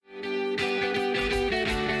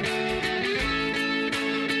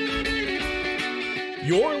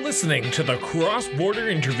You're listening to the Cross Border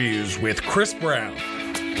Interviews with Chris Brown.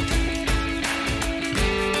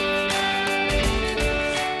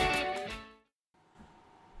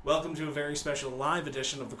 Welcome to a very special live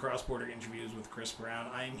edition of the Cross Border Interviews with Chris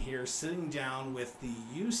Brown. I am here sitting down with the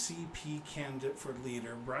UCP candidate for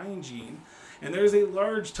leader, Brian Jean, and there's a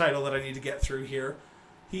large title that I need to get through here.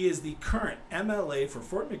 He is the current MLA for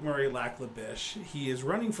Fort McMurray-Lac-La-Biche. He is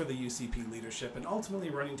running for the UCP leadership and ultimately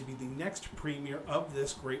running to be the next premier of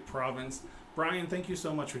this great province. Brian, thank you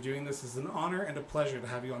so much for doing this. It's an honor and a pleasure to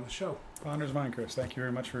have you on the show. Honor's mine, Chris. Thank you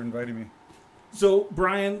very much for inviting me. So,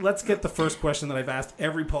 Brian, let's get the first question that I've asked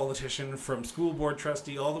every politician from school board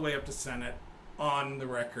trustee all the way up to Senate on the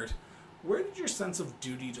record. Where did your sense of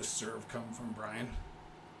duty to serve come from, Brian?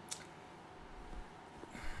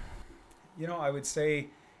 You know, I would say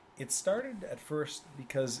it started at first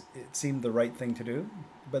because it seemed the right thing to do,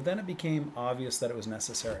 but then it became obvious that it was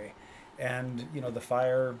necessary. And, you know, the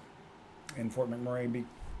fire in Fort McMurray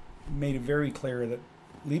made it very clear that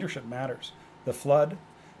leadership matters. The flood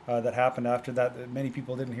that happened after that many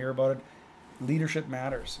people didn't hear about it. Leadership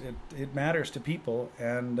matters. It matters to people,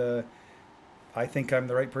 and I think I'm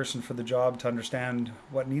the right person for the job to understand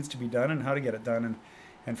what needs to be done and how to get it done.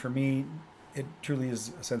 And for me, it truly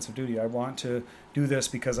is a sense of duty. I want to do this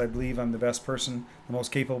because I believe I'm the best person, the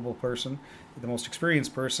most capable person, the most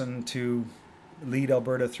experienced person to lead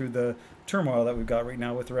Alberta through the turmoil that we've got right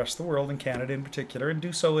now with the rest of the world and Canada in particular, and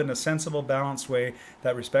do so in a sensible, balanced way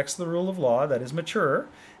that respects the rule of law, that is mature,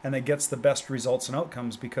 and that gets the best results and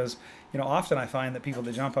outcomes. Because, you know, often I find that people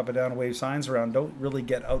that jump up and down and wave signs around don't really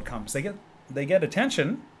get outcomes. They get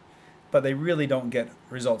attention, but they really don't get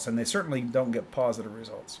results, and they certainly don't get positive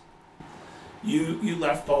results. You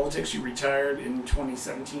left politics, you retired in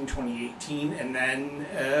 2017, 2018, and then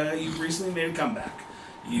you recently made a comeback.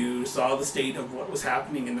 You saw the state of what was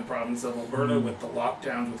happening in the province of Alberta with the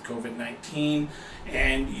lockdowns with COVID-19,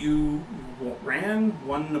 and you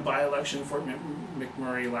won a by-election for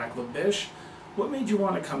McMurray-Lac-La-Biche. What made you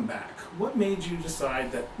want to come back? What made you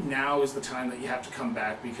decide that now is the time that you have to come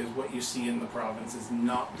back because what you see in the province is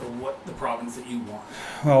not the province that you want?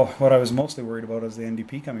 Well, what I was mostly worried about is the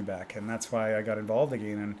NDP coming back, and that's why I got involved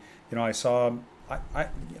again. And, you know,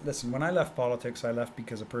 listen, when I left politics, I left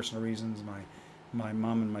because of personal reasons. My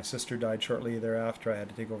mom and my sister died shortly thereafter. I had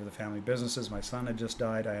to take over the family businesses. My son had just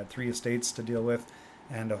died. I had 3 estates to deal with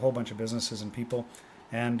and a whole bunch of businesses and people.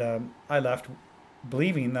 And I left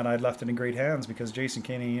believing that I'd left it in great hands because Jason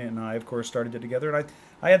Kenney and I, of course, started it together. And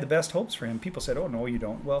I had the best hopes for him. People said, oh, no, you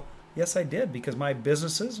don't. Well, yes, I did, because my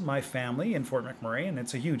businesses, my family in Fort McMurray, and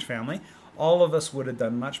it's a huge family, all of us would have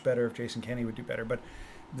done much better if Jason Kenney would do better. But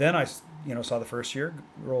then I, saw the first year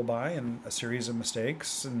roll by and a series of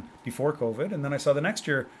mistakes and before COVID. And then I saw the next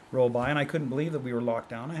year roll by and I couldn't believe that we were locked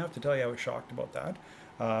down. I have to tell you, I was shocked about that.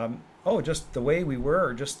 Just the way we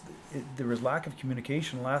were, there was lack of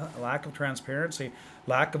communication, lack of transparency,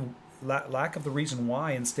 lack of the reason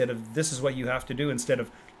why, instead of this is what you have to do, instead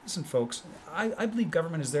of, listen, folks, I believe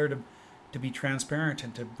government is there to be transparent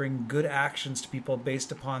and to bring good actions to people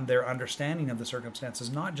based upon their understanding of the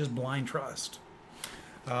circumstances, not just blind trust.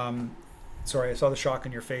 Sorry, I saw the shock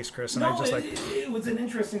on your face, Chris, and it was an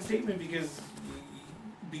interesting statement because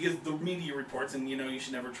the media reports, and you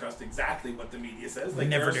should never trust exactly what the media says. Like,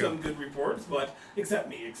 there are some good reports, but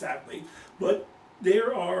exactly. But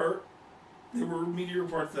there were media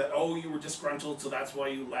reports that, you were disgruntled, so that's why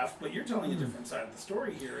you left. But you're telling a different side of the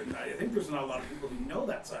story here, and I think there's not a lot of people who know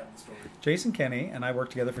that side of the story. Jason Kenney and I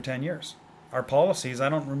worked together for 10 years. Our policies, I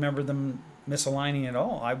don't remember them misaligning at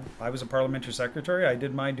all. I was a parliamentary secretary. I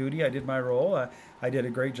did my duty. I did my role. I did a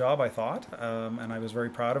great job, I thought, and I was very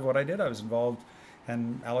proud of what I did. I was involved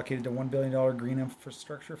and allocated a $1 billion green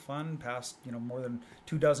infrastructure fund, passed more than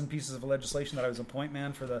 24 pieces of legislation that I was a point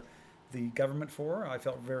man for the government for. I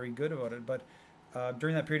felt very good about it. But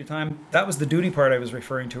during that period of time, that was the duty part I was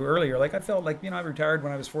referring to earlier. Like, I felt like, I retired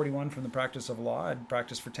when I was 41 from the practice of law. I'd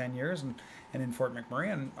practiced for 10 years and in Fort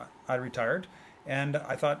McMurray, and I retired. And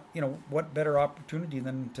I thought, what better opportunity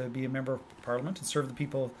than to be a member of Parliament and serve the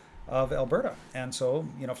people of Alberta. And so,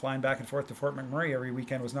 flying back and forth to Fort McMurray every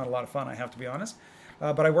weekend was not a lot of fun, I have to be honest.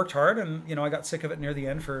 But I worked hard, and, I got sick of it near the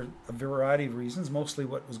end for a variety of reasons, mostly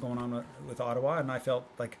what was going on with Ottawa. And I felt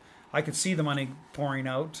like I could see the money pouring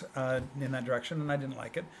out in that direction, and I didn't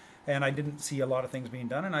like it. And I didn't see a lot of things being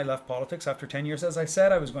done, and I left politics after 10 years. As I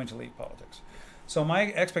said, I was going to leave politics. So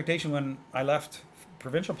my expectation when I left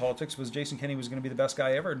provincial politics was Jason Kenney was going to be the best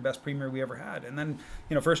guy ever and best premier we ever had. And then,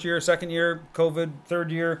 first year, second year, COVID, third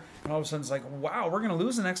year, and all of a sudden it's like, wow, we're going to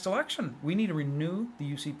lose the next election. We need to renew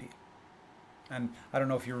the UCP. And I don't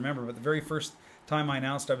know if you remember, but the very first time I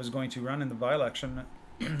announced I was going to run in the by-election,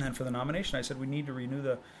 and for the nomination, I said we need to renew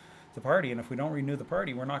the party, and if we don't renew the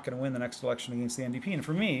party, we're not going to win the next election against the NDP. And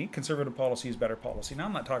for me, conservative policy is better policy. Now,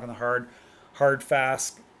 I'm not talking the hard,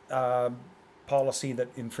 fast policy that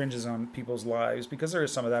infringes on people's lives, because there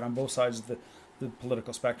is some of that on both sides of the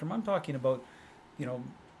political spectrum. I'm talking about,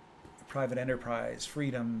 private enterprise,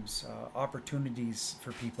 freedoms, opportunities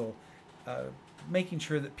for people, making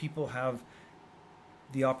sure that people have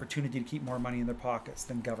the opportunity to keep more money in their pockets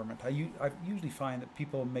than government. I usually find that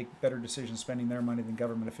people make better decisions spending their money than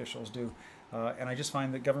government officials do. And I just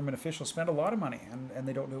find that government officials spend a lot of money and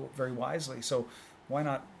they don't do it very wisely. So why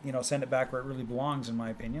not, send it back where it really belongs, in my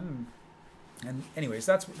opinion. And anyways,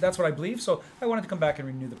 that's what I believe. So I wanted to come back and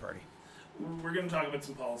renew the party. We're going to talk about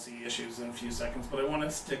some policy issues in a few seconds, but I want to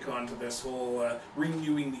stick on to this whole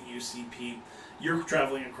renewing the UCP. You're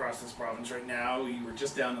traveling across this province right now. You were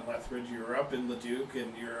just down in Lethbridge. You were up in Leduc,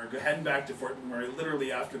 and you're heading back to Fort McMurray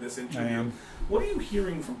literally after this interview. I am. What are you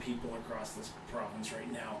hearing from people across this province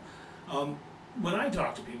right now? When I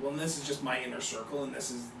talk to people, and this is just my inner circle, and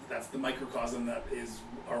that's the microcosm that is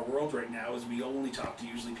our world right now, is we only talk to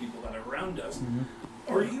usually people that are around us. Mm-hmm.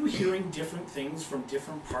 Are you hearing different things from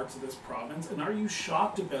different parts of this province? And are you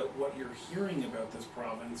shocked about what you're hearing about this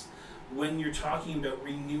province when you're talking about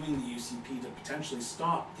renewing the UCP to potentially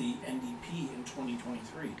stop the NDP in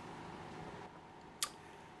 2023?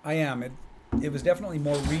 I am. It was definitely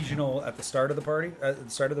more regional at the start of the party, at the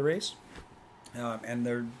start of the race. And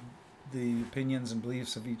the opinions and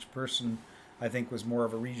beliefs of each person, I think, was more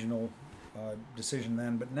of a regional decision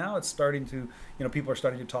then. But now it's starting to, people are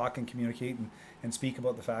starting to talk and communicate and speak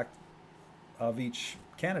about the fact of each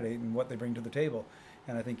candidate and what they bring to the table.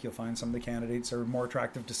 And I think you'll find some of the candidates are more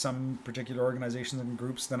attractive to some particular organizations and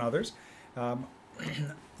groups than others.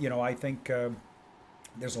 I think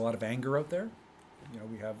there's a lot of anger out there.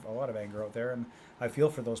 We have a lot of anger out there, and I feel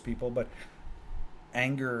for those people, but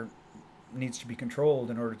anger needs to be controlled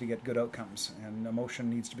in order to get good outcomes, and emotion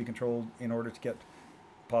needs to be controlled in order to get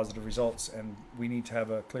positive results, and we need to have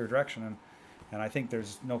a clear direction. And I think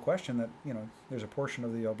there's no question that, there's a portion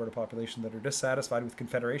of the Alberta population that are dissatisfied with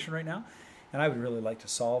Confederation right now, and I would really like to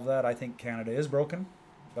solve that. I think Canada is broken,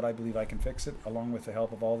 but I believe I can fix it, along with the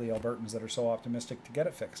help of all the Albertans that are so optimistic to get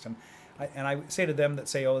it fixed. And I say to them that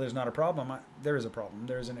say, oh, there's not a problem, there is a problem,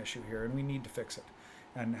 there is an issue here, and we need to fix it.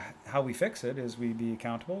 And how we fix it is we be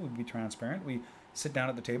accountable, we be transparent, we sit down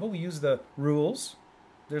at the table, we use the rules.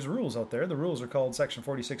 There's rules out there. The rules are called Section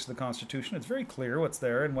 46 of the Constitution. It's very clear what's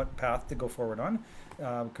there and what path to go forward on.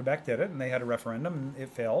 Quebec did it, and they had a referendum, and it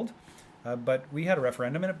failed. But we had a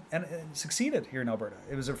referendum, and it succeeded here in Alberta.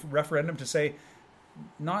 It was a referendum to say,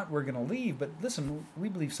 not we're going to leave, but listen, we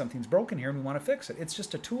believe something's broken here, and we want to fix it. It's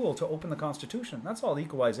just a tool to open the Constitution. That's all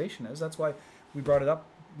equalization is. That's why we brought it up,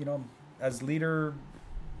 as leader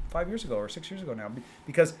 5 years ago or 6 years ago now,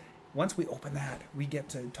 because once we open that, we get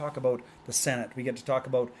to talk about the Senate. We get to talk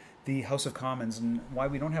about the House of Commons and why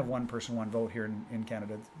we don't have one person, one vote here in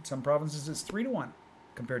Canada. Some provinces it's 3-1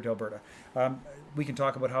 compared to Alberta. We can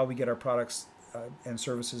talk about how we get our products and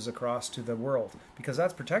services across to the world, because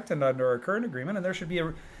that's protected under our current agreement, and there should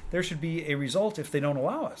be a result if they don't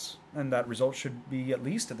allow us, and that result should be at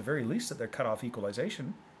the very least, that they're cut off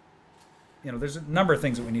equalization. There's a number of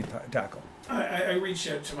things that we need to tackle. I reached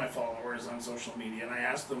out to my followers on social media, and I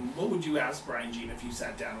asked them, what would you ask Brian Jean if you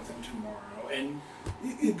sat down with him tomorrow? And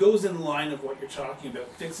it goes in line of what you're talking about,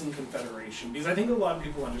 fixing Confederation, because I think a lot of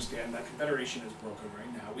people understand that Confederation is broken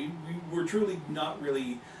right now. We're truly not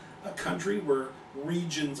really a country, we're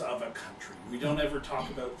regions of a country. We don't ever talk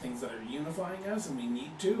about things that are unifying us, and we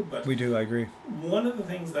need to, but we do, I agree. One of the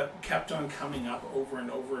things that kept on coming up over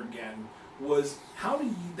and over again was how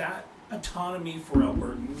do that autonomy for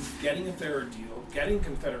Albertans, getting a fairer deal, getting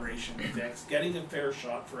Confederation fixed, getting a fair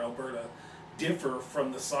shot for Alberta, differ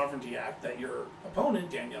from the Sovereignty Act that your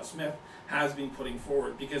opponent, Danielle Smith, has been putting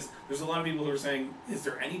forward? Because there's a lot of people who are saying, is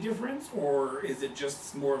there any difference, or is it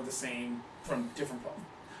just more of the same from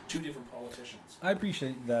two different politicians? I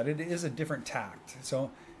appreciate that. It is a different tact.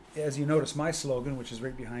 So, as you notice, my slogan, which is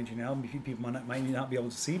right behind you now, people might not be able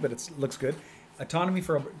to see, but it looks good. Autonomy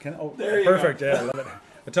for perfect. Go. Yeah, I love it.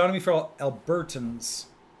 Autonomy for Albertans.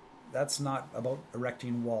 That's not about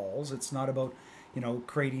erecting walls. It's not about,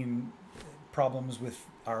 creating problems with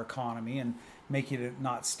our economy and making it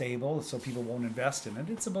not stable so people won't invest in it.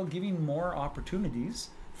 It's about giving more opportunities.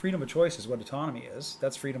 Freedom of choice is what autonomy is.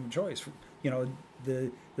 That's freedom of choice.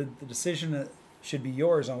 The decision should be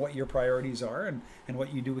yours on what your priorities are and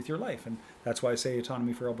what you do with your life. And that's why I say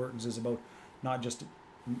autonomy for Albertans is about not just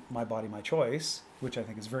my body, my choice, which I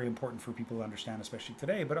think is very important for people to understand, especially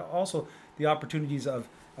today, but also the opportunities of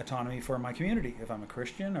autonomy for my community. If I'm a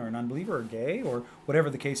Christian or an unbeliever or gay or whatever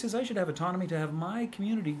the case is, I should have autonomy to have my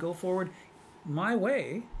community go forward my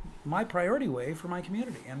way, my priority way for my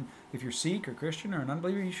community. And if you're Sikh or Christian or an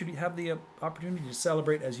unbeliever, you should have the opportunity to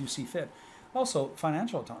celebrate as you see fit. Also,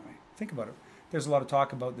 financial autonomy. Think about it. There's a lot of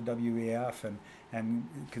talk about the WEF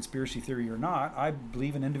and conspiracy theory or not. I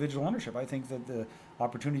believe in individual ownership. I think that the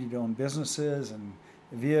opportunity to own businesses and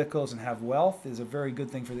vehicles and have wealth is a very good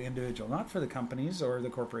thing for the individual, not for the companies or the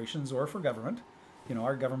corporations or for government. You know,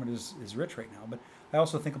 our government is rich right now. But I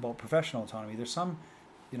also think about professional autonomy. There's some,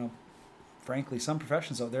 you know, frankly, some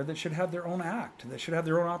professions out there that should have their own act, that should have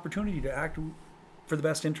their own opportunity to act for the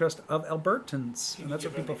best interest of Albertans. Can And that's you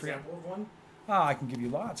what give people an forget. example of one? I can give you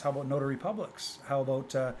lots. How about notary publics? How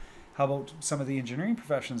about some of the engineering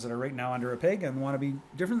professions that are right now under a peg and want to be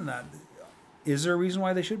different than that? Is there a reason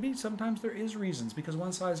why they should be? Sometimes there is reasons, because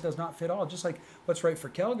one size does not fit all. Just like what's right for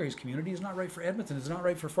Calgary's community is not right for Edmonton, is not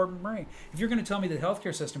right for Fort McMurray. If you're going to tell me the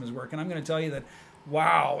healthcare system is working, I'm going to tell you that,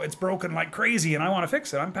 wow, it's broken like crazy and I want to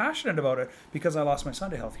fix it. I'm passionate about it because I lost my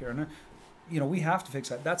son to healthcare. And, you know, we have to fix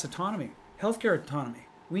that. That's autonomy. Healthcare autonomy.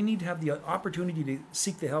 We need to have the opportunity to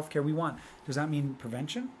seek the healthcare we want. Does that mean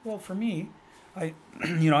prevention? Well, for me, I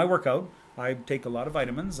work out. I take a lot of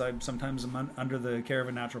vitamins. I sometimes am under the care of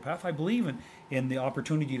a naturopath. I believe in the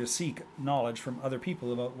opportunity to seek knowledge from other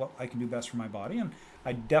people about what I can do best for my body, and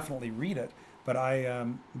I definitely read it. But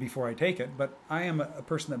before I take it. But I am a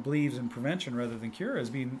person that believes in prevention rather than cure as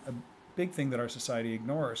being a big thing that our society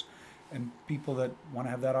ignores. And people that want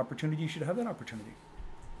to have that opportunity should have that opportunity.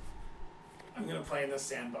 I'm going to play in this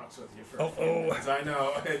sandbox with you for a few minutes. I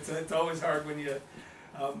know. It's always hard when you...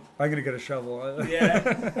 I'm going to get a shovel.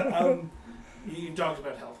 Yeah. You talked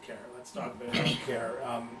about healthcare. Let's talk about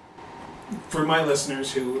healthcare. For my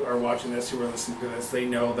listeners who are watching this, who are listening to this, they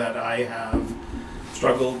know that I have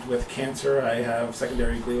struggled with cancer. I have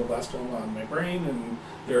secondary glioblastoma on my brain, and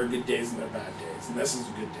there are good days and there are bad days. And this is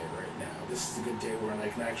a good day right now. This is a good day where I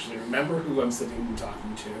can actually remember who I'm sitting and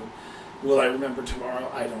talking to. Will I remember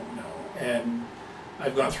tomorrow? I don't know. And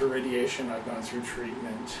I've gone through radiation, I've gone through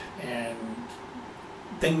treatment, and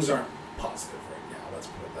things aren't positive right now, let's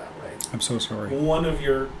put it that way. I'm so sorry. One of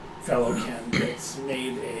your fellow candidates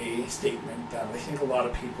made a statement that I think a lot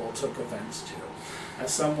of people took offense to.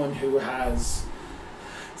 As someone who has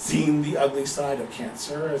seen the ugly side of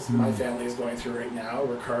cancer, as my family is going through right now,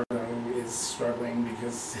 Ricardo is struggling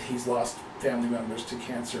because he's lost family members to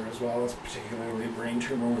cancer as well as particularly a brain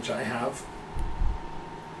tumor, which I have.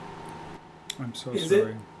 I'm so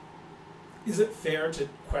sorry. Is it fair to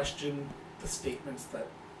question the statements that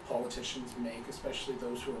politicians make, especially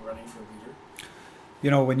those who are running for leader?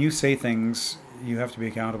 You know, when you say things, you have to be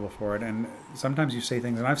accountable for it. And sometimes you say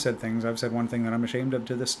things, and I've said things. I've said one thing that I'm ashamed of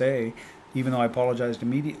to this day, even though I apologized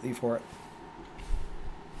immediately for it.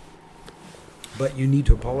 But you need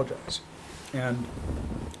to apologize. And,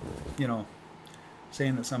 you know,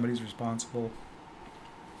 saying that somebody's responsible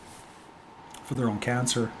for their own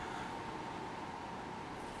cancer.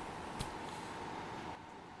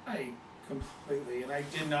 I completely, and I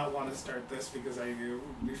did not want to start this because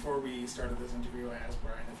before we started this interview, I asked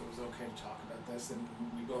Brian if it was okay to talk about this, and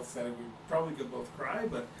we both said we probably could both cry,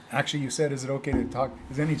 but... Actually, you said, is it okay to talk,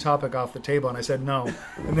 is any topic off the table? And I said, no.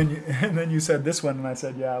 And then you said this one, and I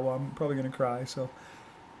said, yeah, well, I'm probably going to cry, so...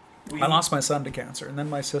 I lost my son to cancer, and then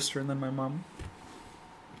my sister, and then my mom.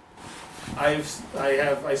 I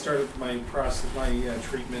started my process, my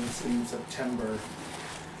treatments in September.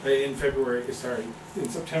 In September of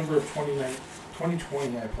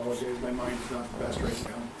 2020, I apologize, my mind is not the best right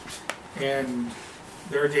now. And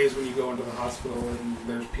there are days when you go into the hospital and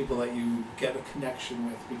there's people that you get a connection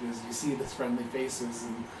with because you see these friendly faces,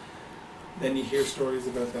 and then you hear stories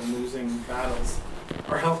about them losing battles.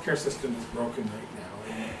 Our healthcare system is broken right now.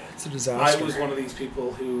 And it's a disaster. I was one of these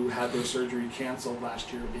people who had their surgery canceled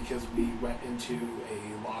last year because we went into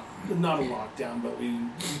not a lockdown, but we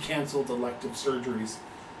canceled elective surgeries.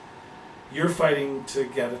 You're fighting to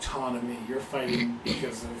get autonomy. You're fighting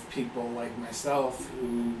because of people like myself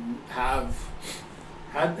who have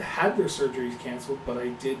had their surgeries canceled, but I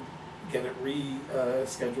did get it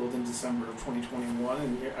rescheduled in December of 2021,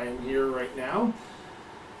 and I am here right now.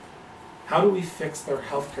 How do we fix their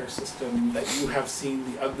healthcare system that you have seen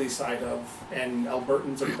the ugly side of, and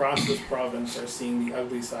Albertans across this province are seeing the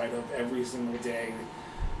ugly side of every single day,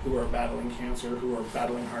 who are battling cancer, who are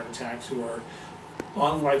battling heart attacks, who are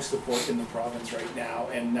on life support in the province right now,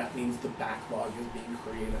 and that means the backlog is being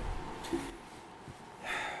created?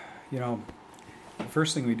 You know, the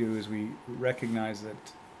first thing we do is we recognize that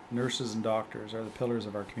nurses and doctors are the pillars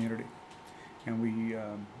of our community, and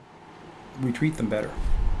we treat them better.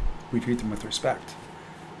 We treat them with respect,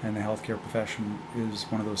 and the healthcare profession is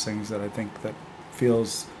one of those things that I think that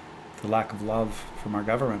feels the lack of love from our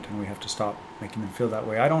government, and we have to stop making them feel that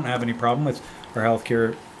way. I don't have any problem with our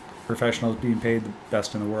healthcare professionals being paid the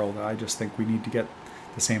best in the world. I just think we need to get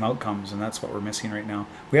the same outcomes, and that's what we're missing right now.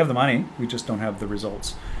 We have the money, we just don't have the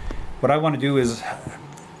results. What I want to do is,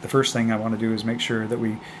 the first thing I want to do is make sure that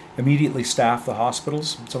we immediately staff the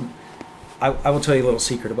hospitals. So I will tell you a little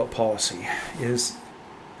secret about policy is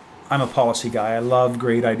I'm a policy guy. I love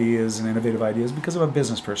great ideas and innovative ideas because I'm a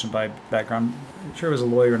business person by background. Sure, I was a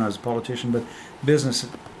lawyer and I was a politician, but business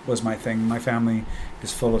was my thing. My family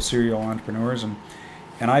is full of serial entrepreneurs, and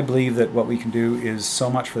I believe that what we can do is so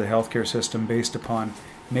much for the healthcare system based upon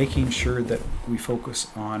making sure that we focus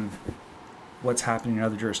on what's happening in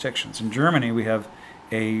other jurisdictions. In Germany, we have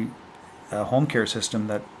a home care system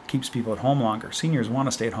that keeps people at home longer. Seniors want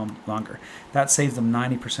to stay at home longer. That saves them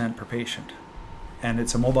 90% per patient. And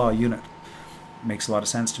it's a mobile unit. Makes a lot of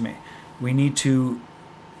sense to me. We need to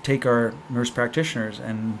take our nurse practitioners,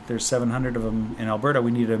 and there's 700 of them in Alberta.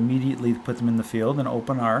 We need to immediately put them in the field and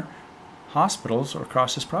open our hospitals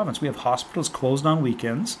across this province. We have hospitals closed on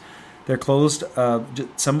weekends. They're closed,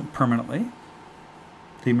 some permanently.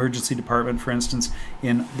 The emergency department, for instance,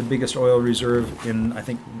 in the biggest oil reserve in, I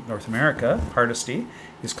think, North America, Hardisty,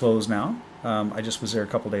 is closed now. I just was there a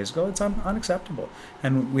couple days ago. It's unacceptable.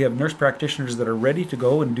 And we have nurse practitioners that are ready to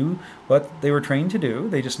go and do what they were trained to do.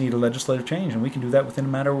 They just need a legislative change, and we can do that within a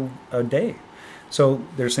matter of a day. So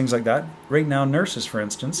there's things like that. Right now, nurses, for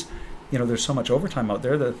instance, there's so much overtime out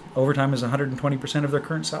there. The overtime is 120% of their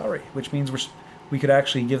current salary, which means we could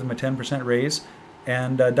actually give them a 10% raise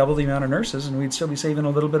and double the amount of nurses, and we'd still be saving a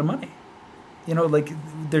little bit of money.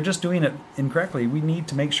 They're just doing it incorrectly. We need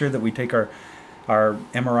to make sure that we take our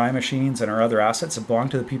MRI machines and our other assets that belong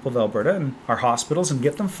to the people of Alberta and our hospitals and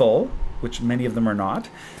get them full, which many of them are not,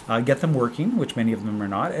 get them working, which many of them are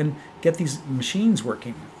not, and get these machines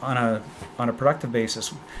working on a productive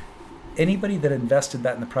basis. Anybody that invested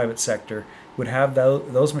that in the private sector would have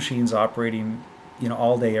those machines operating,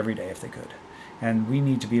 all day, every day if they could. And we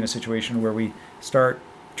need to be in a situation where we start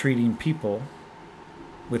treating people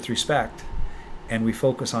with respect and we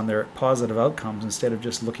focus on their positive outcomes instead of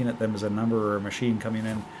just looking at them as a number or a machine coming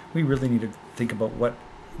in. We really need to think about what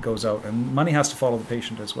goes out, and money has to follow the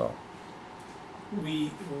patient as well. We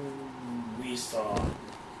saw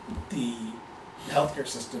the healthcare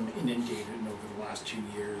system inundated over the last 2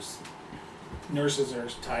 years. Nurses are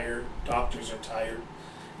tired, doctors are tired.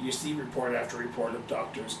 You see report after report of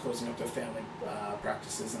doctors closing up their family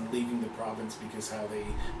practices and leaving the province because how they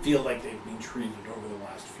feel like they've been treated over the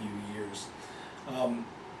last few years.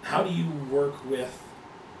 How do you work with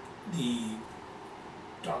the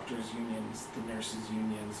doctors' unions, the nurses'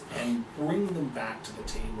 unions, and bring them back to the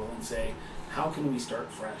table and say, how can we start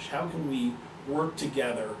fresh? How can we work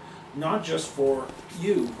together, not just for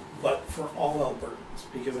you, but for all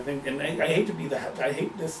Albertans? Because I think, and I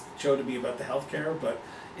hate this show to be about the healthcare, but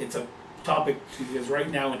it's a topic because right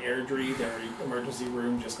now in Airdrie, their emergency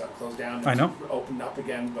room just got closed down. I know. Opened up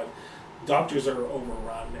again, but doctors are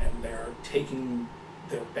overrun and they're taking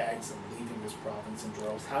their bags and leaving this province in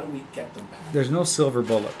droves. How do we get them back? There's no silver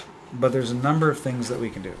bullet, but there's a number of things that we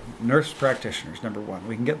can do. Nurse practitioners, number one.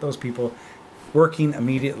 We can get those people working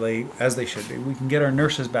immediately as they should be. We can get our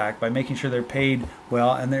nurses back by making sure they're paid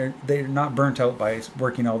well and they're not burnt out by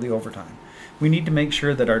working all the overtime. We need to make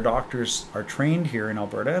sure that our doctors are trained here in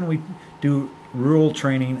Alberta, and we do rural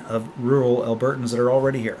training of rural Albertans that are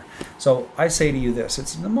already here. So I say to you this,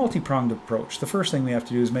 it's a multi-pronged approach. The first thing we have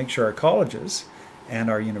to do is make sure our colleges and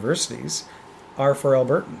our universities are for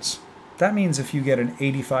Albertans. That means if you get an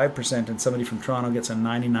 85% and somebody from Toronto gets a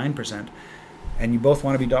 99%, and you both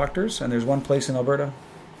want to be doctors, and there's one place in Alberta,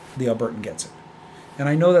 the Albertan gets it. And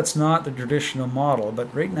I know that's not the traditional model,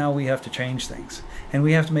 but right now we have to change things. And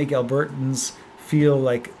we have to make Albertans feel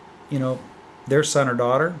like, their son or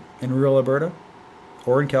daughter in rural Alberta,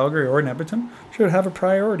 or in Calgary, or in Edmonton, should have a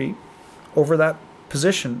priority over that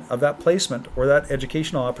position of that placement or that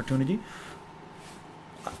educational opportunity.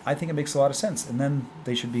 I think it makes a lot of sense. And then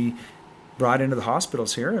they should be brought into the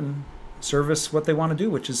hospitals here and service what they want to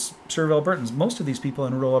do, which is serve Albertans. Most of these people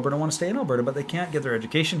in rural Alberta want to stay in Alberta, but they can't get their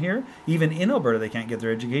education here. Even in Alberta, they can't get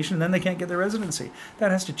their education, and then they can't get their residency.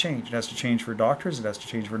 That has to change. It has to change for doctors. It has to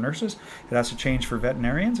change for nurses. It has to change for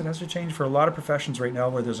veterinarians. It has to change for a lot of professions right now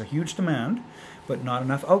where there's a huge demand, but not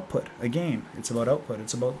enough output. Again, it's about output.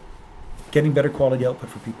 It's about getting better quality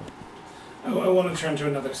output for people. I want to turn to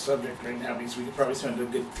another subject right now because we could probably spend a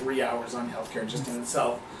good 3 hours on healthcare just in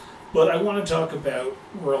itself. But I want to talk about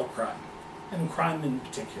rural crime, and crime in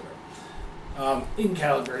particular. In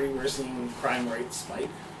Calgary, we're seeing crime rates spike.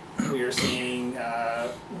 We are seeing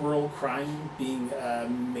rural crime being a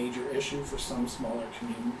major issue for some smaller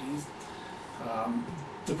communities.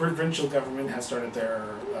 The provincial government has started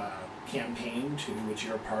their campaign, to which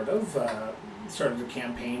you're a part of, started a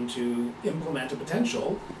campaign to implement a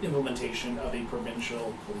potential implementation of a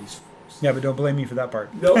provincial police force. Yeah, but don't blame me for that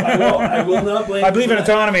part. No, I will not blame you. I believe in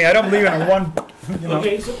autonomy. I don't believe in one.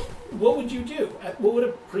 Okay, so what would you do? What would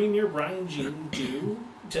a Premier Brian Jean do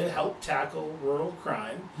to help tackle rural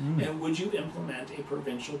crime? And would you implement a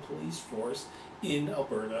provincial police force in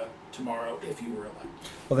Alberta tomorrow if you were elected?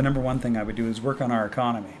 Well, the number one thing I would do is work on our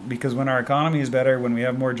economy, because when our economy is better, when we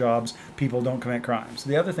have more jobs, people don't commit crimes.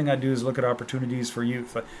 The other thing I'd do is look at opportunities for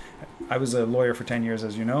youth. I was a lawyer for 10 years,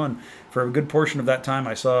 as you know, and for a good portion of that time,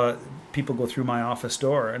 I saw people go through my office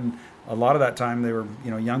door, and a lot of that time they were,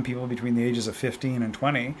 young people between the ages of 15 and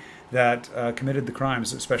 20 that committed the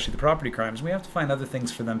crimes, especially the property crimes. We have to find other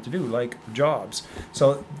things for them to do, like jobs.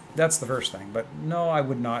 So that's the first thing. But no, I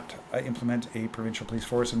would not implement a provincial police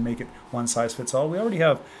force and make it one size fits all. We already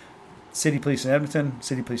have city police in Edmonton,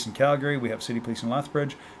 city police in Calgary. We have city police in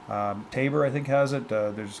Lethbridge. Tabor, I think, has it.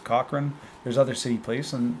 There's Cochrane. There's other city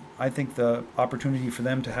police. And I think the opportunity for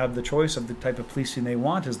them to have the choice of the type of policing they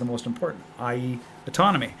want is the most important, i.e.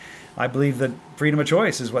 autonomy. I believe that freedom of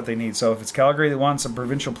choice is what they need. So if it's Calgary that wants a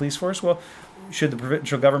provincial police force, well, should the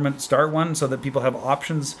provincial government start one so that people have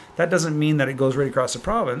options? That doesn't mean that it goes right across the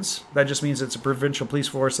province. That just means it's a provincial police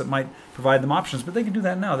force that might provide them options. But they can do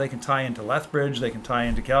that now. They can tie into Lethbridge. They can tie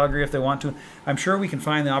into Calgary if they want to. I'm sure we can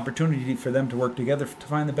find the opportunity for them to work together to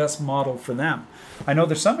find the best model for them. I know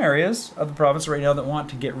there's some areas of the province right now that want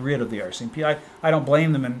to get rid of the RCMP. I don't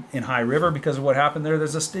blame them in High River because of what happened there.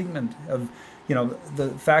 There's a stigma of, the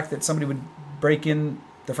fact that somebody would break in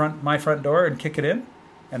my front door and kick it in.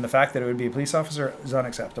 And the fact that it would be a police officer is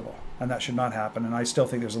unacceptable, and that should not happen. And I still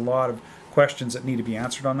think there's a lot of questions that need to be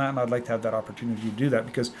answered on that, and I'd like to have that opportunity to do that,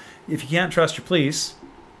 because if you can't trust your police,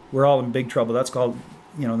 we're all in big trouble. That's called,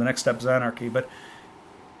 the next step is anarchy. But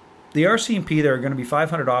the RCMP, there are going to be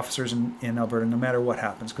 500 officers in Alberta no matter what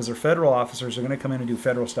happens, because they're federal officers. They're going to come in and do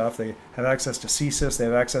federal stuff. They have access to CSIS. They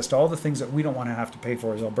have access to all the things that we don't want to have to pay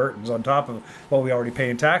for as Albertans on top of what we already pay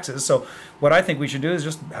in taxes. So what I think we should do is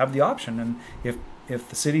just have the option. And if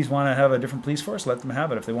the cities want to have a different police force, let them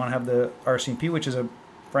have it. If they want to have the RCMP, which is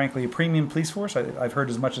frankly a premium police force, I've heard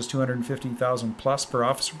as much as $250,000 plus per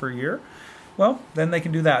officer per year, well, then they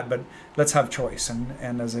can do that. But let's have choice.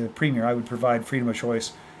 And as a premier, I would provide freedom of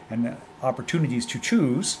choice and opportunities to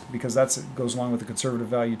choose, because that goes along with the conservative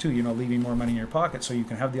value too, leaving more money in your pocket so you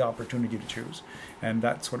can have the opportunity to choose. And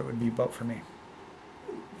that's what it would be about for me.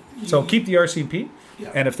 So keep the RCMP,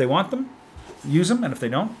 and if they want them, use them, and if they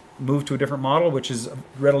don't, move to a different model, which is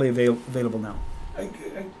readily available now.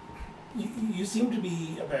 You seem to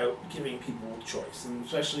be about giving people choice, and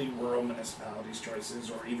especially rural municipalities'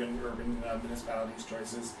 choices, or even urban municipalities'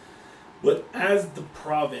 choices. But as the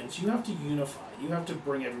province, you have to unify. You have to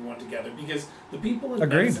bring everyone together, because the people in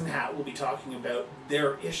Medicine Hat will be talking about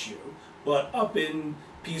their issue, but up in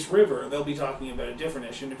Peace River, they'll be talking about a different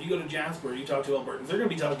issue. And if you go to Jasper, you talk to Albertans, they're going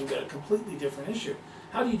to be talking about a completely different issue.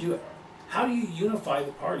 How do you do it? How do you unify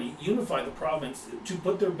the party, unify the province to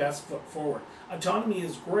put their best foot forward? Autonomy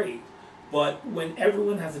is great, but when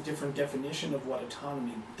everyone has a different definition of what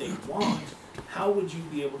autonomy they want, how would you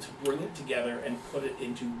be able to bring it together and put it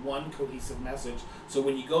into one cohesive message? So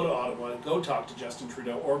when you go to Ottawa, go talk to Justin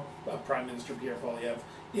Trudeau or Prime Minister Pierre Poilievre,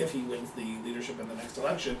 if he wins the leadership in the next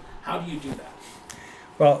election, how do you do that?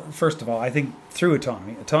 Well, first of all, I think through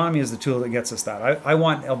autonomy. Autonomy is the tool that gets us that. I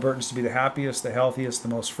want Albertans to be the happiest, the healthiest, the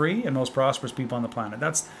most free, and most prosperous people on the planet.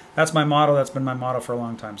 That's my motto. That's been my motto for a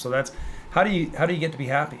long time. So that's how do you get to be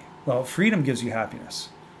happy? Well, freedom gives you happiness.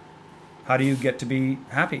 How do you get to be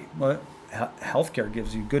happy? Well, healthcare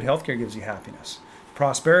gives you happiness.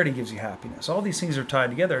 Prosperity gives you happiness. All these things are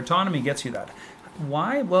tied together. Autonomy gets you that.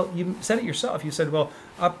 Why? Well, you said it yourself. You said, well,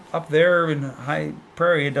 up there in High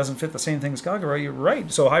Prairie, it doesn't fit the same thing as Calgary. You're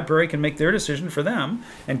right. So High Prairie can make their decision for them,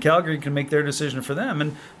 and Calgary can make their decision for them.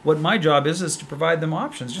 And what my job is to provide them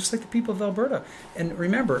options, just like the people of Alberta. And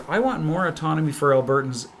remember, I want more autonomy for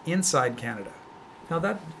Albertans inside Canada.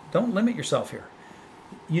 Now, don't limit yourself here.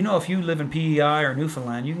 If you live in PEI or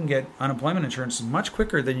Newfoundland, you can get unemployment insurance much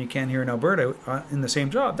quicker than you can here in Alberta in the same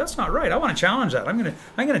job. That's not right. I want to challenge that. I'm going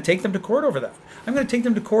to take them to court over that. I'm going to take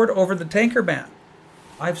them to court over the tanker ban.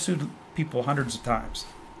 I've sued people hundreds of times,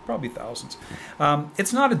 probably thousands.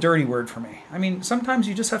 It's not a dirty word for me. I mean, sometimes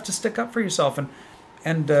you just have to stick up for yourself,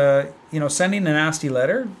 and sending a nasty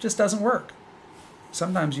letter just doesn't work.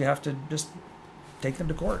 sometimes you have to just take them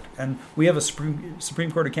to court. And we have a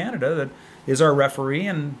Supreme Court of Canada that is our referee,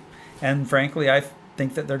 and frankly, I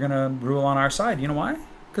think that they're going to rule on our side. You know why?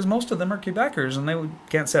 Because most of them are Quebecers, and they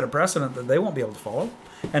can't set a precedent that they won't be able to follow.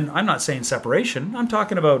 And I'm not saying separation. I'm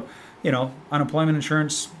talking about, unemployment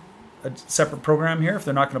insurance, a separate program here if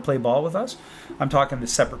they're not going to play ball with us. I'm talking a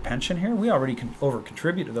separate pension here. We already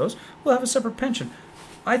over-contribute to those. We'll have a separate pension.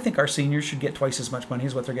 I think our seniors should get twice as much money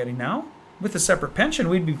as what they're getting now. With a separate pension,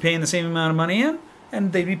 we'd be paying the same amount of money in,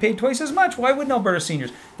 and they'd be paid twice as much. Why wouldn't Alberta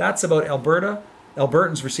seniors? That's about Alberta.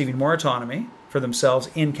 Albertans receiving more autonomy for themselves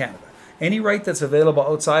in Canada. Any right that's available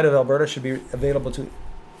outside of Alberta should be available to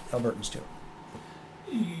Albertans too.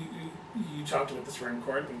 You talked about the Supreme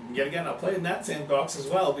Court, and yet again, I'll play in that sandbox as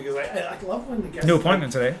well, because I love when the guests... New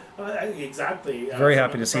appointment today. Exactly. Very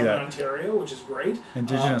happy to see that. Ontario, which is great.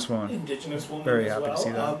 Indigenous woman. Indigenous woman Very as happy well. to see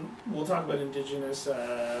that. We'll talk about Indigenous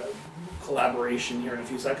collaboration here in a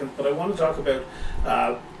few seconds, but I want to talk about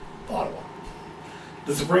Ottawa.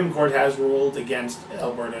 The Supreme Court has ruled against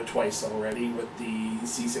Alberta twice already with the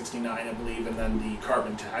C-69, I believe, and then the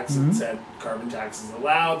carbon tax. It said carbon tax is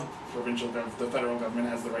allowed. The federal government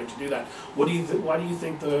has the right to do that. Why do you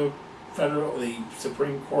think the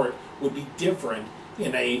Supreme Court would be different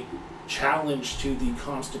in a challenge to the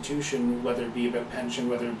Constitution, whether it be about pension,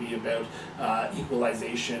 whether it be about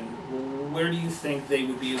equalization? Where do you think they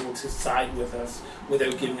would be able to side with us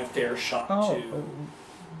without giving a fair shot to...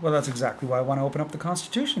 Well, that's exactly why I want to open up the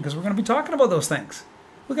Constitution, because we're going to be talking about those things.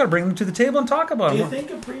 We've got to bring them to the table and talk about them. Do you think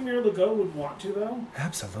a Premier Legault would want to, though?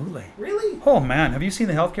 Absolutely. Really? Oh, man. Have you seen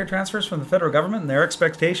the healthcare transfers from the federal government and their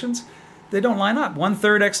expectations? They don't line up.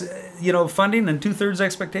 1/3, funding and 2/3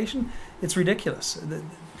 expectation. It's ridiculous.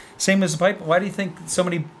 Same as the pipe. Why do you think so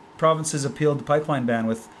many provinces appealed the pipeline ban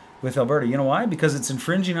with Alberta? You know why? Because it's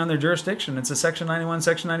infringing on their jurisdiction. It's a Section 91,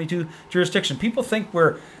 Section 92 jurisdiction. People think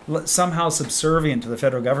we're somehow subservient to the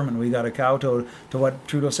federal government. We got to kowtow to what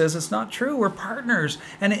Trudeau says. It's not true. We're partners.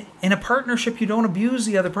 And in a partnership, you don't abuse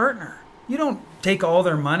the other partner. You don't take all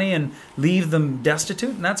their money and leave them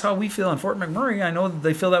destitute. And that's how we feel in Fort McMurray. I know that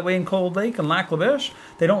they feel that way in Cold Lake and Lac La Biche.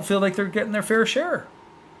 They don't feel like they're getting their fair share.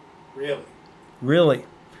 Really.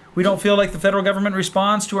 We don't feel like the federal government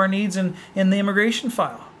responds to our needs in the immigration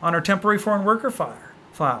file, on our temporary foreign worker file.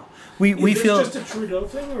 We feel... Is this just a Trudeau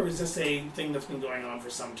thing, or is this a thing that's been going on for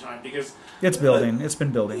some time? Because it's building. It's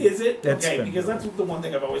been building. Is it? Okay, because that's the one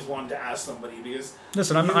thing I've always wanted to ask somebody. Because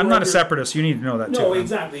listen, I'm not a separatist. You need to know that too. No,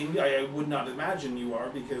 exactly. I would not imagine you are,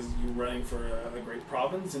 because you're running for a great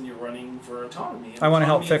province and you're running for autonomy. And I want to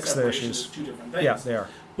help autonomy fix the issues. Two different things. Yeah, they are.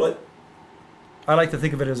 But I like to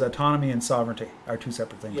think of it as autonomy and sovereignty are two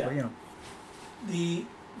separate things. Yeah. But, the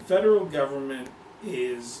federal government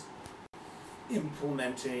is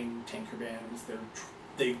implementing tanker bans.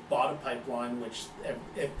 They bought a pipeline, which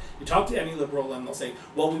if you talk to any liberal and they'll say,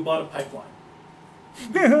 well, we bought a pipeline.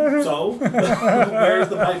 So, where's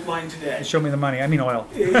the pipeline today? Show me the money. I mean oil.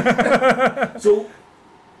 So,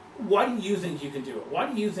 why do you think you can do it?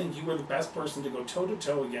 Why do you think you are the best person to go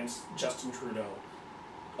toe-to-toe against Justin Trudeau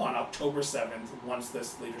on October 7th once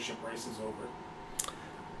this leadership race is over?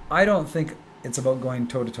 I don't think it's about going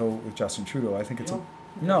toe-to-toe with Justin Trudeau. I think it's...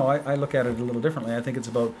 I look at it a little differently. I think it's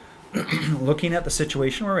about looking at the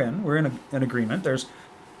situation we're in. We're in an agreement. There's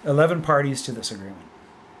 11 parties to this agreement.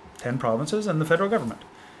 10 provinces and the federal government.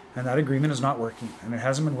 And that agreement is not working. And it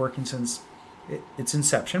hasn't been working since its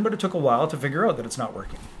inception, but it took a while to figure out that it's not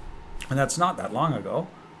working. And that's not that long ago.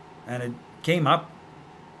 And it came up,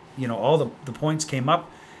 all the points came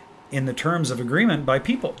up in the terms of agreement by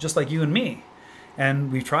people, just like you and me.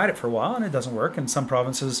 And we've tried it for a while and it doesn't work. And some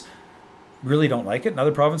provinces really don't like it and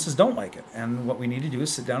other provinces don't like it. And what we need to do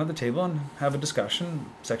is sit down at the table and have a discussion.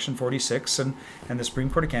 Section 46 and the Supreme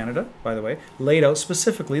Court of Canada, by the way, laid out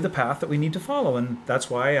specifically the path that we need to follow. And that's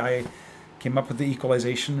why I came up with the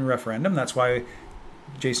equalization referendum. That's why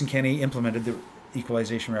Jason Kenney implemented the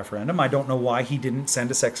equalization referendum. I don't know why he didn't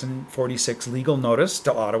send a Section 46 legal notice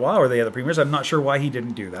to Ottawa or the other premiers. I'm not sure why he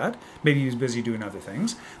didn't do that. Maybe he was busy doing other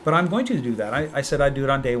things. But I'm going to do that. I said I'd do it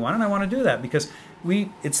on day one, and I want to do that because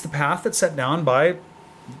it's the path that's set down by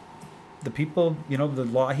the people, the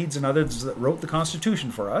Lougheeds and others that wrote the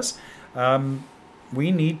Constitution for us.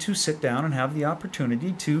 We need to sit down and have the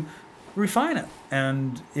opportunity to refine it.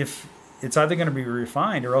 And if it's either going to be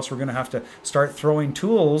refined or else we're going to have to start throwing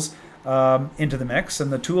tools into the mix,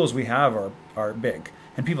 and the tools we have are big.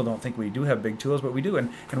 And people don't think we do have big tools, but we do. And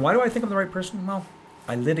why do I think I'm the right person? Well,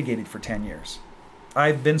 I litigated for 10 years.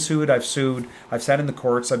 I've been sued, I've sat in the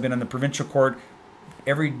courts, I've been in the provincial court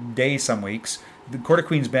every day some weeks the Court of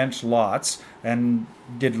Queen's Bench lots and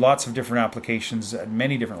did lots of different applications at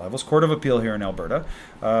many different levels. Court of Appeal here in Alberta.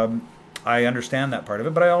 I understand that part of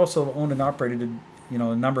it, but I also owned and operated,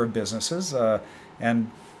 a number of businesses,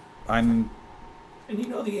 and I'm. And you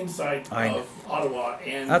know the inside of Ottawa,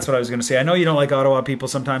 and that's what I was going to say. I know you don't like Ottawa people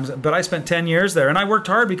sometimes, but I spent 10 years there, and I worked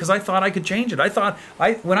hard because I thought I could change it.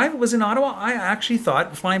 When I was in Ottawa, I actually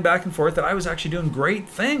thought, flying back and forth, that I was actually doing great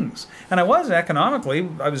things. And I was economically.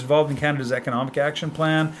 I was involved in Canada's Economic Action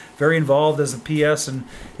Plan, very involved as a PS and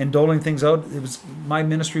doling things out. My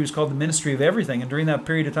ministry was called the Ministry of Everything, and during that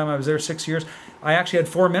period of time, I was there 6 years. I actually had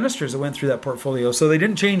 4 ministers that went through that portfolio. So they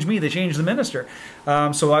didn't change me, they changed the minister.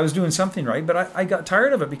 So I was doing something right, but I got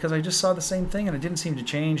tired of it because I just saw the same thing and it didn't seem to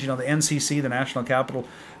change. The NCC, the National Capital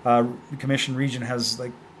Commission region, has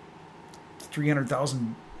like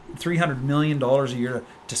 $300 million a year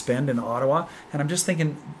to spend in Ottawa. And I'm just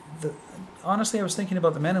thinking, honestly, I was thinking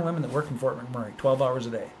about the men and women that work in Fort McMurray 12 hours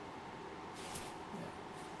a day.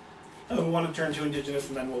 I want to turn to Indigenous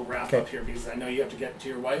and then we'll wrap up here because I know you have to get to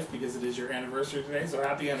your wife because it is your anniversary today. So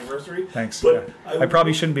happy anniversary. Thanks. But I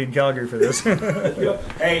probably shouldn't be in Calgary for this.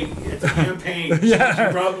 Hey, it's a campaign. Yeah.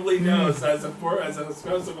 She probably knows. As a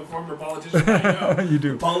spouse of a former politician, I know. You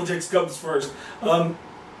do. Politics comes first.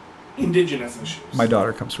 Indigenous issues. My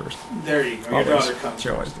daughter comes first. There you go. Your daughter comes She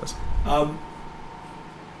first. always does.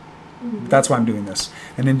 That's why I'm doing this.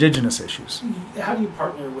 And Indigenous issues. How do you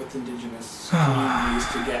partner with Indigenous communities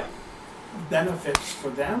to get benefits for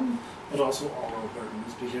them, but also all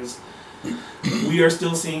Albertans? Because we are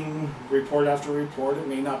still seeing report after report. It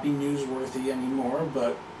may not be newsworthy anymore,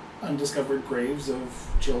 but undiscovered graves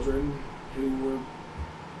of children who were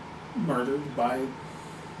murdered by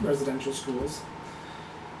residential schools.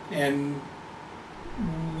 And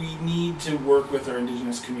we need to work with our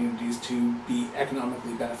Indigenous communities to be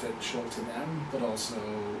economically beneficial to them, but also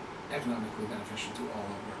economically beneficial to all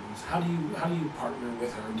Albertans. How do you partner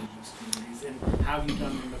with our Indigenous communities, and how have you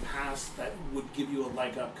done in the past that would give you a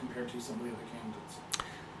leg up compared to some of the other candidates?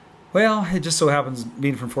 Well, it just so happens,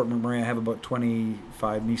 being from Fort McMurray, I have about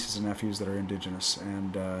 25 nieces and nephews that are Indigenous,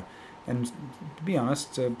 and to be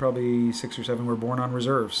honest, probably 6 or 7 were born on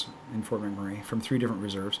reserves in Fort McMurray from 3 different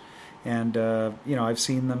reserves, and I've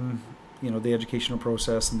seen them, the educational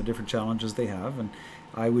process and the different challenges they have, and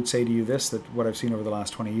I would say to you this, that what I've seen over the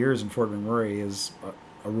last 20 years in Fort McMurray is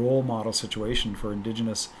a role model situation for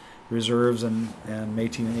Indigenous reserves and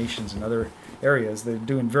Métis Nations and other areas. They're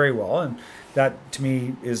doing very well, and that to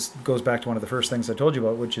me goes back to one of the first things I told you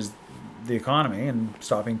about, which is the economy and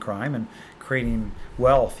stopping crime and creating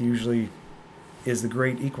wealth. Usually is the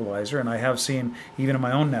great equalizer, and I have seen, even in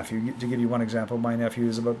my own nephew, to give you one example, my nephew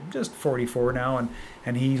is about just 44 now,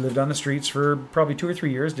 and he lived on the streets for probably 2 or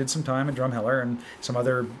 3 years, did some time in Drumheller and some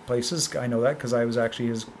other places. I know that because I was actually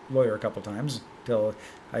his lawyer a couple times till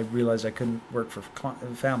I realized I couldn't work for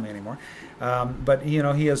family anymore. But he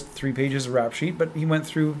has 3 pages of rap sheet, but he went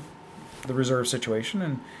through the reserve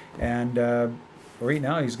situation, and right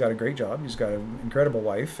now he's got a great job. He's got an incredible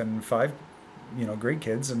wife and 5 great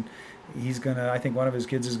kids, and I think one of his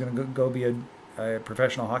kids is gonna go be a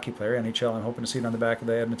professional hockey player, NHL. I'm hoping to see it on the back of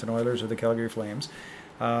the Edmonton Oilers or the Calgary Flames.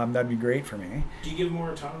 That'd be great for me. Do you give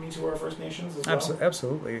more autonomy to our First Nations as well?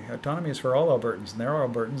 Absolutely. Autonomy is for all Albertans, and they're all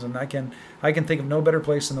Albertans, and I can think of no better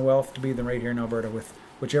place in the wealth to be than right here in Alberta. With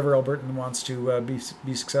whichever Albertan wants to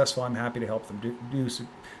be successful, I'm happy to help them do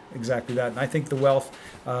exactly that. And I think the wealth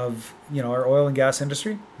of our oil and gas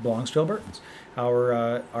industry belongs to Albertans.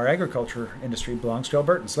 Our agriculture industry belongs to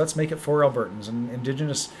Albertans. Let's make it for Albertans, and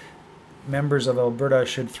Indigenous members of Alberta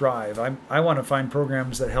should thrive. I want to find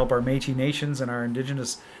programs that help our Métis Nations and our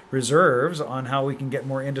Indigenous reserves on how we can get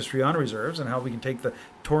more industry on reserves, and how we can take the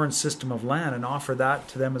Torrens system of land and offer that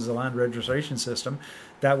to them as a land registration system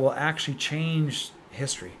that will actually change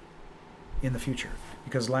history in the future.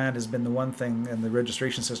 Because land has been the one thing, and the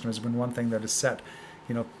registration system has been one thing that has set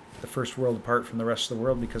the first world apart from the rest of the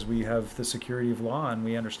world, because we have the security of law and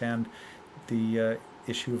we understand the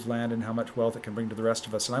issue of land and how much wealth it can bring to the rest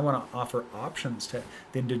of us. And I want to offer options to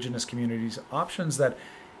the Indigenous communities, options that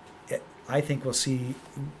I think will see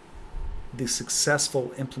the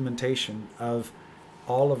successful implementation of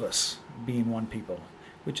all of us being one people,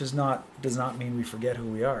 which does not mean we forget who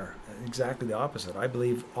we are. Exactly the opposite. I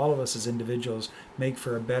believe all of us as individuals make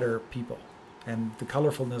for a better people, and the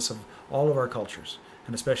colorfulness of all of our cultures,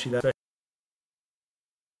 and especially that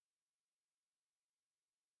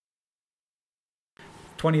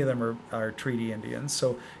 20 of them are treaty Indians.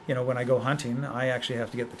 So, when I go hunting, I actually have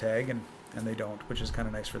to get the tag, and they don't, which is kind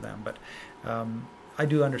of nice for them. But I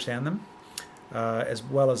do understand them, as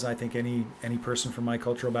well as I think any person from my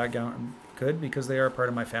cultural background could, because they are part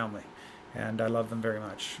of my family. and I love them very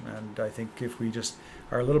much. And I think if we just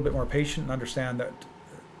are a little bit more patient and understand that,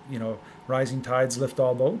 rising tides lift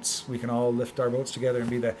all boats, we can all lift our boats together and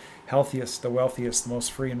be the healthiest, the wealthiest, the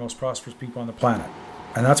most free and most prosperous people on the planet.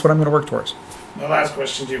 And that's what I'm going to work towards. My last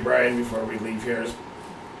question to you, Brian, before we leave here is,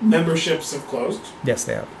 memberships have closed. Yes,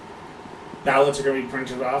 they have. Ballots are going to be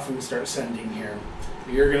printed off and start sending here.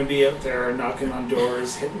 You're going to be out there knocking on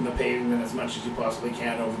doors, hitting the pavement as much as you possibly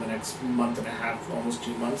can over the next month and a half, almost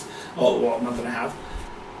 2 months. Month and a half.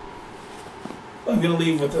 I'm going to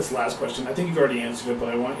leave with this last question. I think you've already answered it, but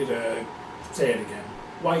I want you to say it again.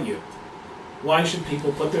 Why you? Why should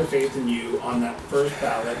people put their faith in you on that first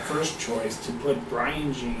ballot, first choice, to put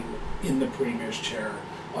Brian Jean in the Premier's chair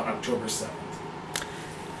on October 7th?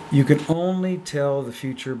 You can only tell the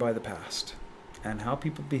future by the past. And how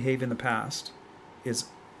people behave in the past is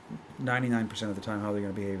 99% of the time how they're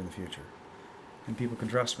going to behave in the future. And people can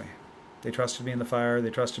trust me. They trusted me in the fire. They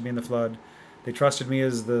trusted me in the flood. They trusted me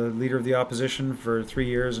as the leader of the opposition for 3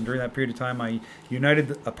 years. And during that period of time, I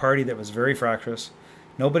united a party that was very fractious.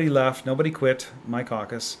 Nobody left. Nobody quit my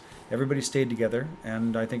caucus. Everybody stayed together.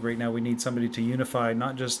 And I think right now we need somebody to unify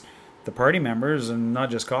not just the party members and not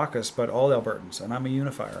just caucus, but all Albertans. And I'm a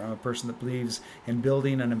unifier. I'm a person that believes in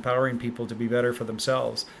building and empowering people to be better for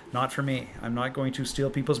themselves, not for me. I'm not going to steal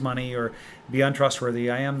people's money or be untrustworthy.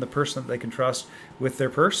 I am the person that they can trust with their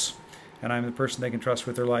purse, and I'm the person they can trust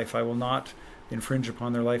with their life. I will not infringe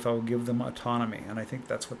upon their life. I will give them autonomy, and I think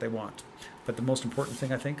that's what they want. But the most important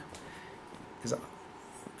thing, I think, is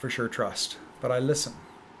for sure trust. But I listen,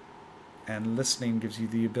 and listening gives you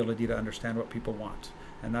the ability to understand what people want.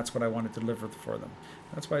 And that's what I want to deliver for them.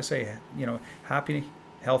 That's why I say, happy,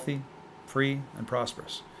 healthy, free, and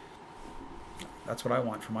prosperous. That's what I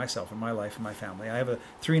want for myself and my life and my family. I have a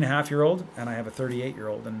 3.5-year-old and I have a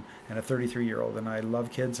 38-year-old and a 33-year-old. And I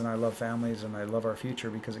love kids and I love families and I love our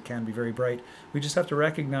future because it can be very bright. We just have to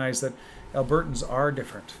recognize that Albertans are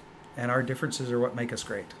different, and our differences are what make us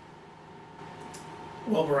great.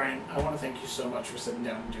 Well, Brian, I want to thank you so much for sitting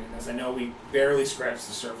down and doing this. I know we barely scratched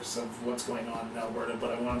the surface of what's going on in Alberta, but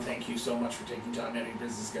I want to thank you so much for taking time out of your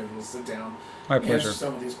busy schedule to sit down My and pleasure. answer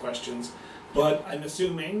some of these questions. But I'm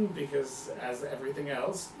assuming, because as everything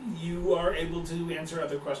else, you are able to answer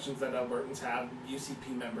other questions that Albertans have,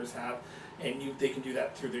 UCP members have, and they can do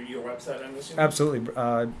that through your website, I'm assuming? Absolutely.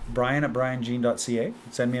 Brian at brianjean.ca.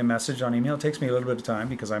 Send me a message on email. It takes me a little bit of time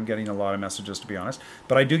because I'm getting a lot of messages, to be honest.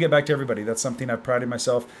 But I do get back to everybody. That's something I've prided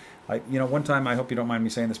myself. One time, I hope you don't mind me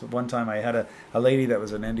saying this, but one time I had a lady that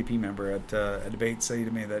was an NDP member at a debate say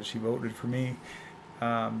to me that she voted for me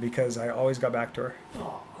because I always got back to her.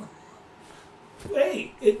 Aww.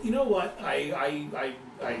 Hey, you know what? I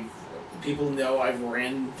people know I've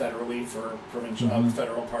ran federally for provincial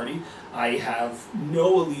federal party. I have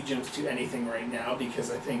no allegiance to anything right now because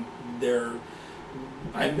I think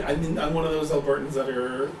I'm one of those Albertans that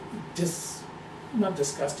are not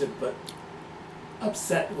disgusted, but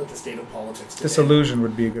upset with the state of politics today. Disillusion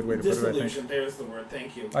would be a good way to put it, I think. Disillusion, there's the word,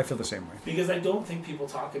 thank you. I feel the same way. Because I don't think people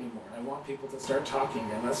talk anymore. I want people to start talking,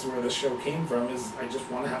 and that's where the show came from, is I just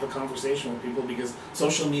want to have a conversation with people because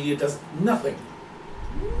social media does nothing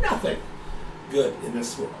good in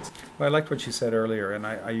this world. Well, I liked what you said earlier, and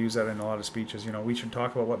I use that in a lot of speeches. We should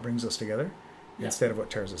talk about what brings us together instead of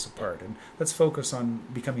what tears us apart. And let's focus on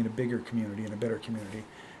becoming a bigger community and a better community,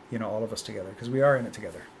 all of us together, because we are in it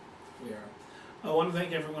together. We are. I want to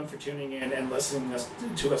thank everyone for tuning in and listening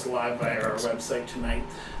to us live via our website tonight.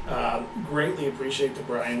 Greatly appreciate to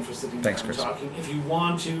Brian for sitting down and talking. If you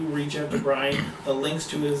want to reach out to Brian, the links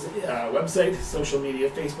to his website, social media,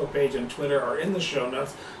 Facebook page, and Twitter are in the show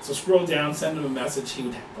notes. So scroll down, send him a message.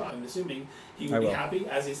 I'm assuming he would be happy.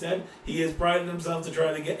 As he said, he has prided himself to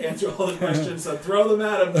try to answer all the questions. So throw them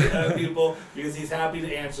at him, people, because he's happy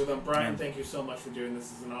to answer them. Brian, thank you so much for doing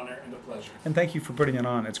this. It's an honor and a pleasure. And thank you for putting it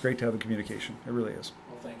on. It's great to have the communication. It really is.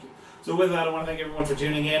 Well, thank you. So with that, I want to thank everyone for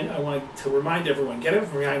tuning in. I want to remind everyone, get it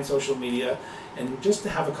from behind social media and just to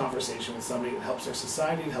have a conversation with somebody that helps our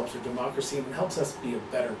society, it helps our democracy, and it helps us be a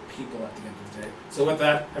better people at the end of the day. So with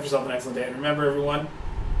that, have yourself an excellent day. And remember, everyone,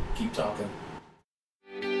 keep talking.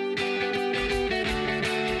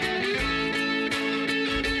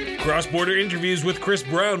 Cross-Border Interviews with Chris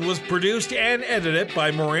Brown was produced and edited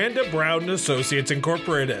by Miranda Brown Associates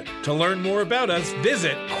Incorporated. To learn more about us,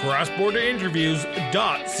 visit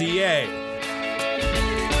crossborderinterviews.ca.